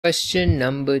Question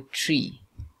number 3.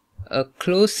 A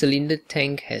closed cylinder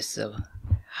tank has a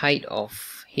height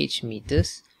of h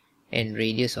meters and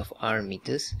radius of r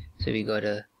meters. So we got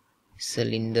a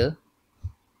cylinder,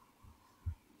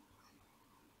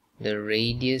 the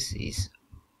radius is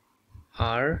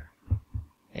r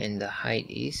and the height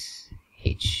is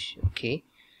h. Okay,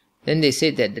 then they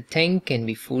said that the tank can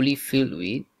be fully filled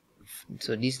with,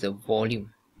 so this is the volume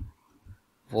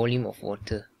of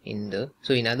water in the,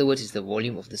 so in other words it's the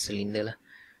volume of the cylinder lah.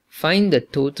 Find the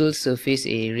total surface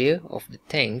area of the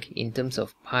tank in terms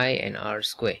of pi and r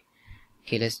square.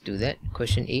 Okay, let's do that.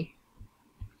 Question A,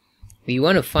 we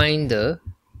want to find the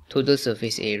total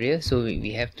surface area, so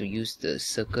we have to use the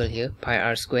circle here, pi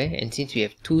r square, and since we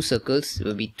have two circles it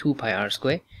will be 2 pi r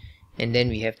square, and then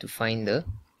we have to find the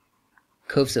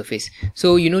curved surface.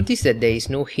 So you notice that there is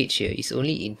no h here, it's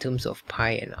only in terms of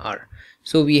pi and r,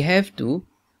 so we have to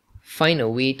find a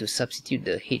way to substitute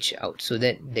the h out so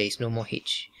that there is no more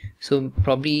h. So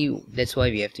probably that's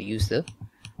why we have to use the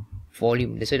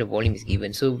volume. That's why the volume is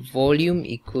given. So volume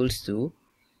equals to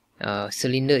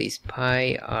cylinder is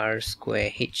pi r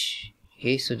square h.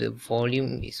 Okay, so the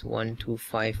volume is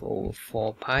 125 over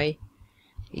 4 pi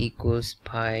equals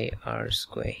pi r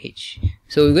square h.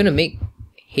 So we're going to make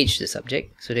h the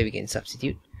subject so that we can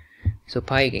substitute. So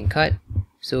pi you can cut,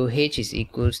 so h is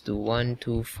equals to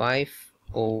 125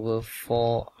 over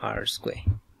 4r square.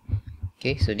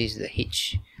 Okay, so this is the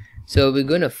h. So we're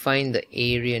going to find the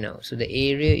area now. So the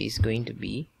area is going to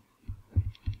be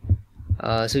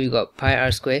so we got pi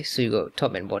r square, so you got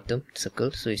top and bottom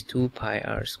circle, so it's 2 pi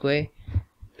r square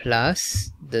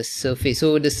plus the surface.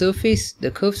 So the surface,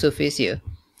 the curved surface here,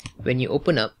 when you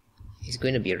open up, is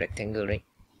going to be a rectangle, right?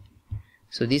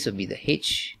 So this will be the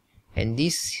h, and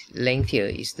this length here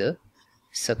is the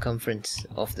circumference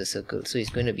of the circle, so it's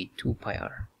going to be 2 pi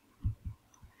r.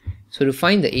 So to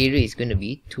find the area is going to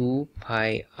be 2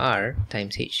 pi r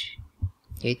times h.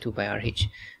 Okay, 2 pi r h.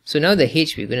 So now the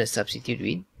h we're going to substitute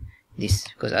with this,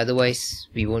 because otherwise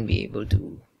we won't be able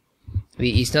to,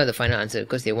 it's not the final answer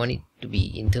because they want it to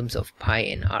be in terms of pi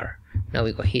and r. Now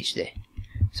we got h there,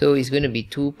 so it's going to be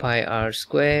 2 pi r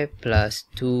square plus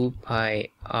 2 pi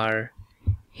r,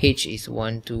 h is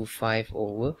 125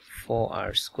 over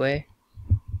 4r square.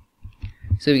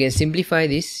 So we can simplify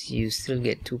this, you still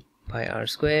get 2 pi r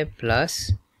square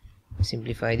plus,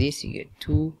 simplify this, you get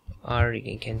 2r, you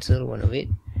can cancel one of it,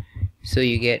 so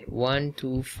you get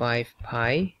 125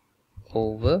 pi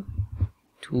over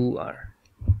 2r.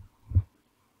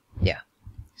 Yeah,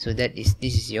 so that is,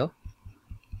 this is your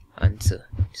answer.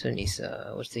 This one is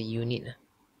what's the unit?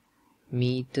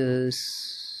 Meter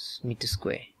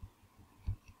square.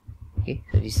 Okay,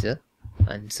 so this is the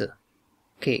answer.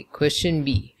 Okay, question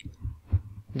B.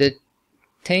 The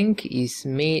tank is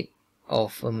made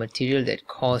of a material that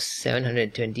costs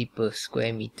 720 per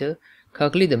square meter.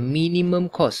 Calculate the minimum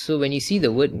cost. So when you see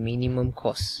the word minimum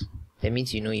cost, that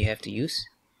means you know you have to use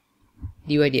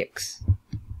dy dx.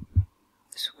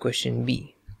 So question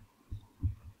B,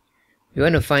 we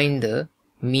want to find the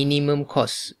minimum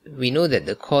cost. We know that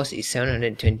the cost is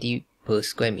 720 per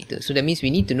square meter, so that means we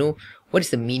need to know what is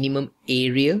the minimum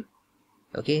area,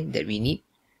 okay, that we need.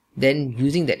 Then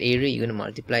using that area you're going to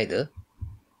multiply the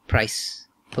price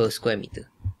per square meter,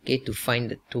 okay, to find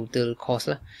the total cost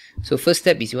lah. So first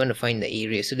step is you want to find the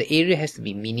area, so the area has to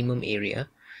be minimum area.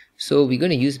 So we're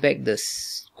going to use back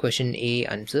this question A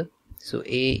answer. So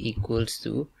A equals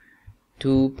to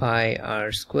 2 pi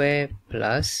r square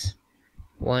plus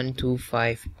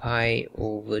 125 pi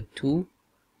over 2.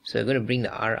 So I'm going to bring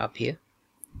the r up here,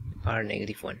 r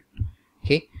negative 1.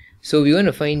 Okay, so we want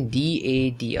to find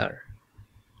dA dr.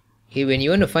 Okay, when you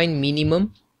want to find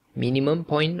minimum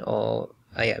point, or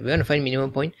we want to find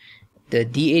minimum point, the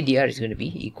dA dr is going to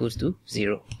be equals to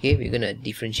 0. Okay, we're going to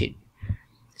differentiate.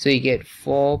 So you get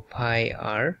 4 pi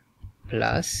r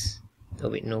plus, oh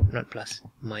wait, no, not plus,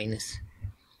 minus,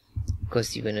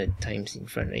 because you're going to times in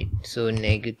front, right? So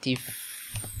negative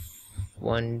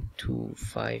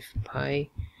 125 pi,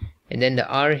 and then the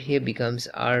r here becomes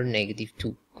r negative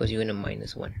 2 because you're going to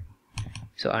minus 1.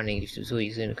 So r negative 2, so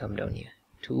it's going to come down here,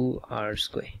 2r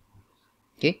square,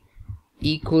 okay,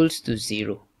 equals to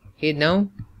 0. Okay, now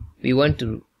we want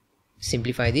to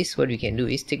simplify this. What we can do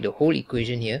is take the whole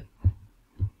equation here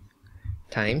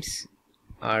times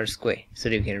r square, so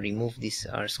that we can remove this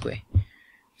r square.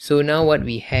 So now what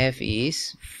we have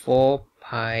is 4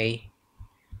 pi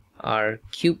r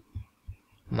cube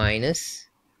minus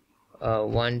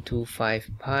 125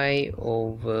 pi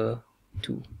over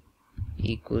 2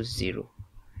 equals 0.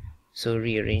 So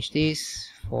rearrange this,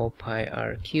 4 pi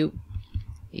r cube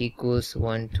equals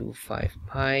 125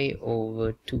 pi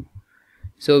over 2.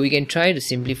 So we can try to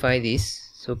simplify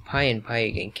this. So pi and pi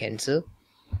you can cancel,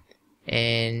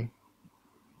 and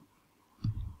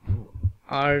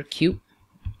r cube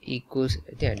equals,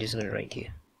 I think I'm just going to write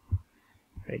here,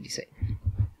 right this side,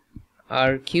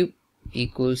 r cube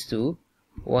equals to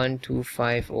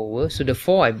 125 over, so the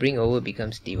 4 I bring over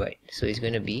becomes divide, so it's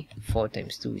going to be 4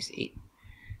 times 2 is 8.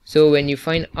 So when you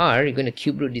find r, you're going to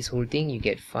cube root this whole thing, you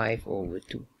get 5 over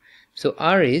 2. So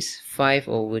r is 5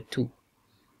 over 2.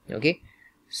 Okay,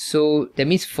 so that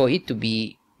means for it to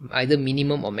be either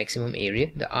minimum or maximum area,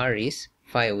 the r is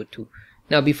 5 over 2.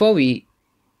 Now before we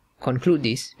conclude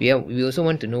this, we also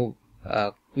want to know,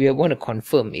 we want to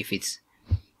confirm if it's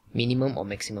minimum or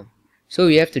maximum. So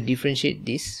we have to differentiate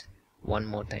this one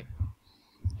more time.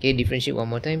 Okay, differentiate one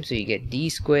more time, so you get d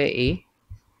square a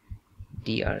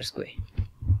dr square.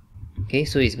 Okay,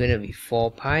 so it's going to be 4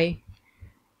 pi.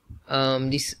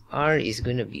 This r is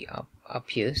going to be up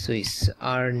here, so it's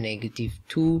r negative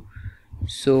 2.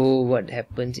 So what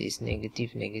happens is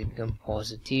negative become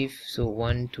positive, so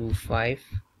 125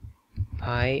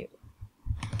 pi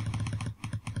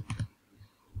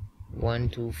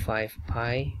 125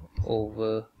 pi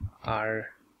over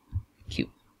r cube.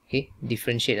 Okay,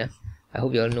 differentiate. I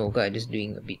hope you all know, okay? I'm just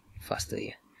doing a bit faster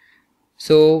here.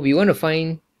 So we want to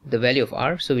find the value of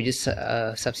r, so we just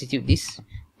substitute this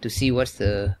to see what's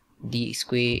the d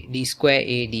square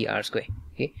a dr square.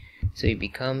 Okay, so it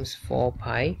becomes 4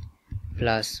 pi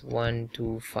plus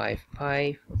 125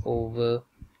 pi over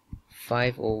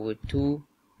 5 over 2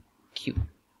 cube.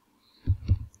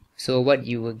 So what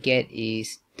you will get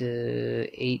is the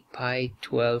 8 pi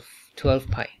 12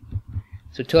 pi.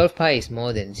 So 12 pi is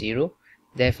more than 0,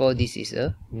 therefore this is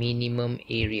a minimum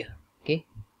area. Okay,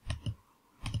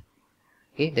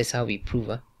 that's how we prove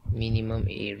a minimum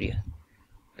area,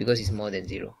 because it's more than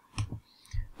 0.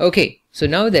 Okay, so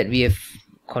now that we have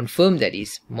confirmed that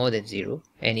it's more than 0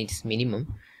 and it's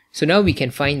minimum, so now we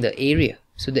can find the area.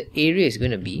 So the area is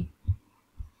going to be,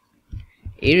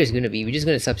 we're just going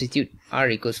to substitute r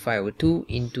equals 5 over 2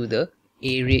 into the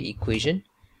area equation.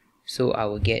 So I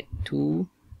will get 2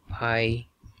 pi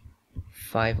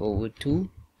 5 over 2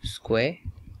 square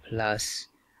plus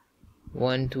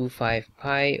 125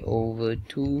 pi over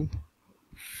 2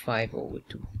 5 over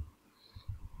 2.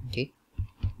 Okay,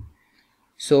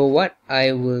 so what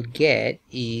I will get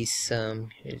is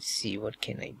let's see, what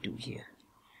can I do here,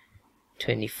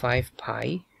 25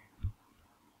 pi,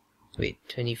 wait,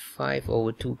 25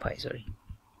 over 2 pi, sorry,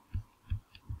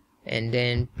 and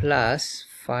then plus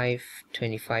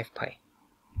 525 pi.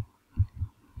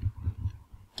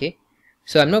 Okay,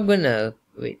 so I'm not gonna,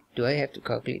 wait, do I have to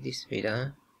calculate this? Wait,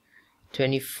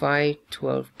 25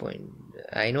 12 point,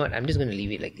 I know what, I'm just gonna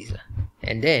leave it like this,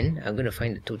 and then I'm gonna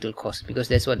find the total cost, because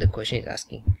that's what the question is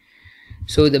asking.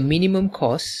 So the minimum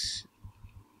cost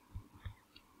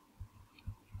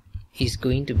is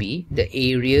going to be the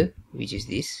area, which is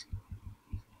this,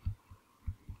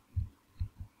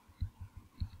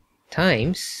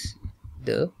 times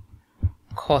the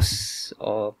cost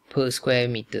or per square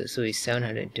meter, so it's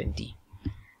 720.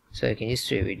 So I can just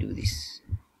straight away do this.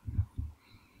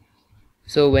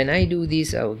 So when I do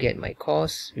this, I will get my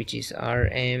cost, which is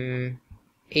RM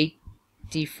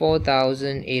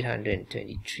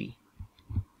 84,823.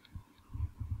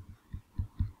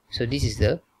 So this is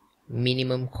the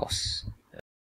minimum cost.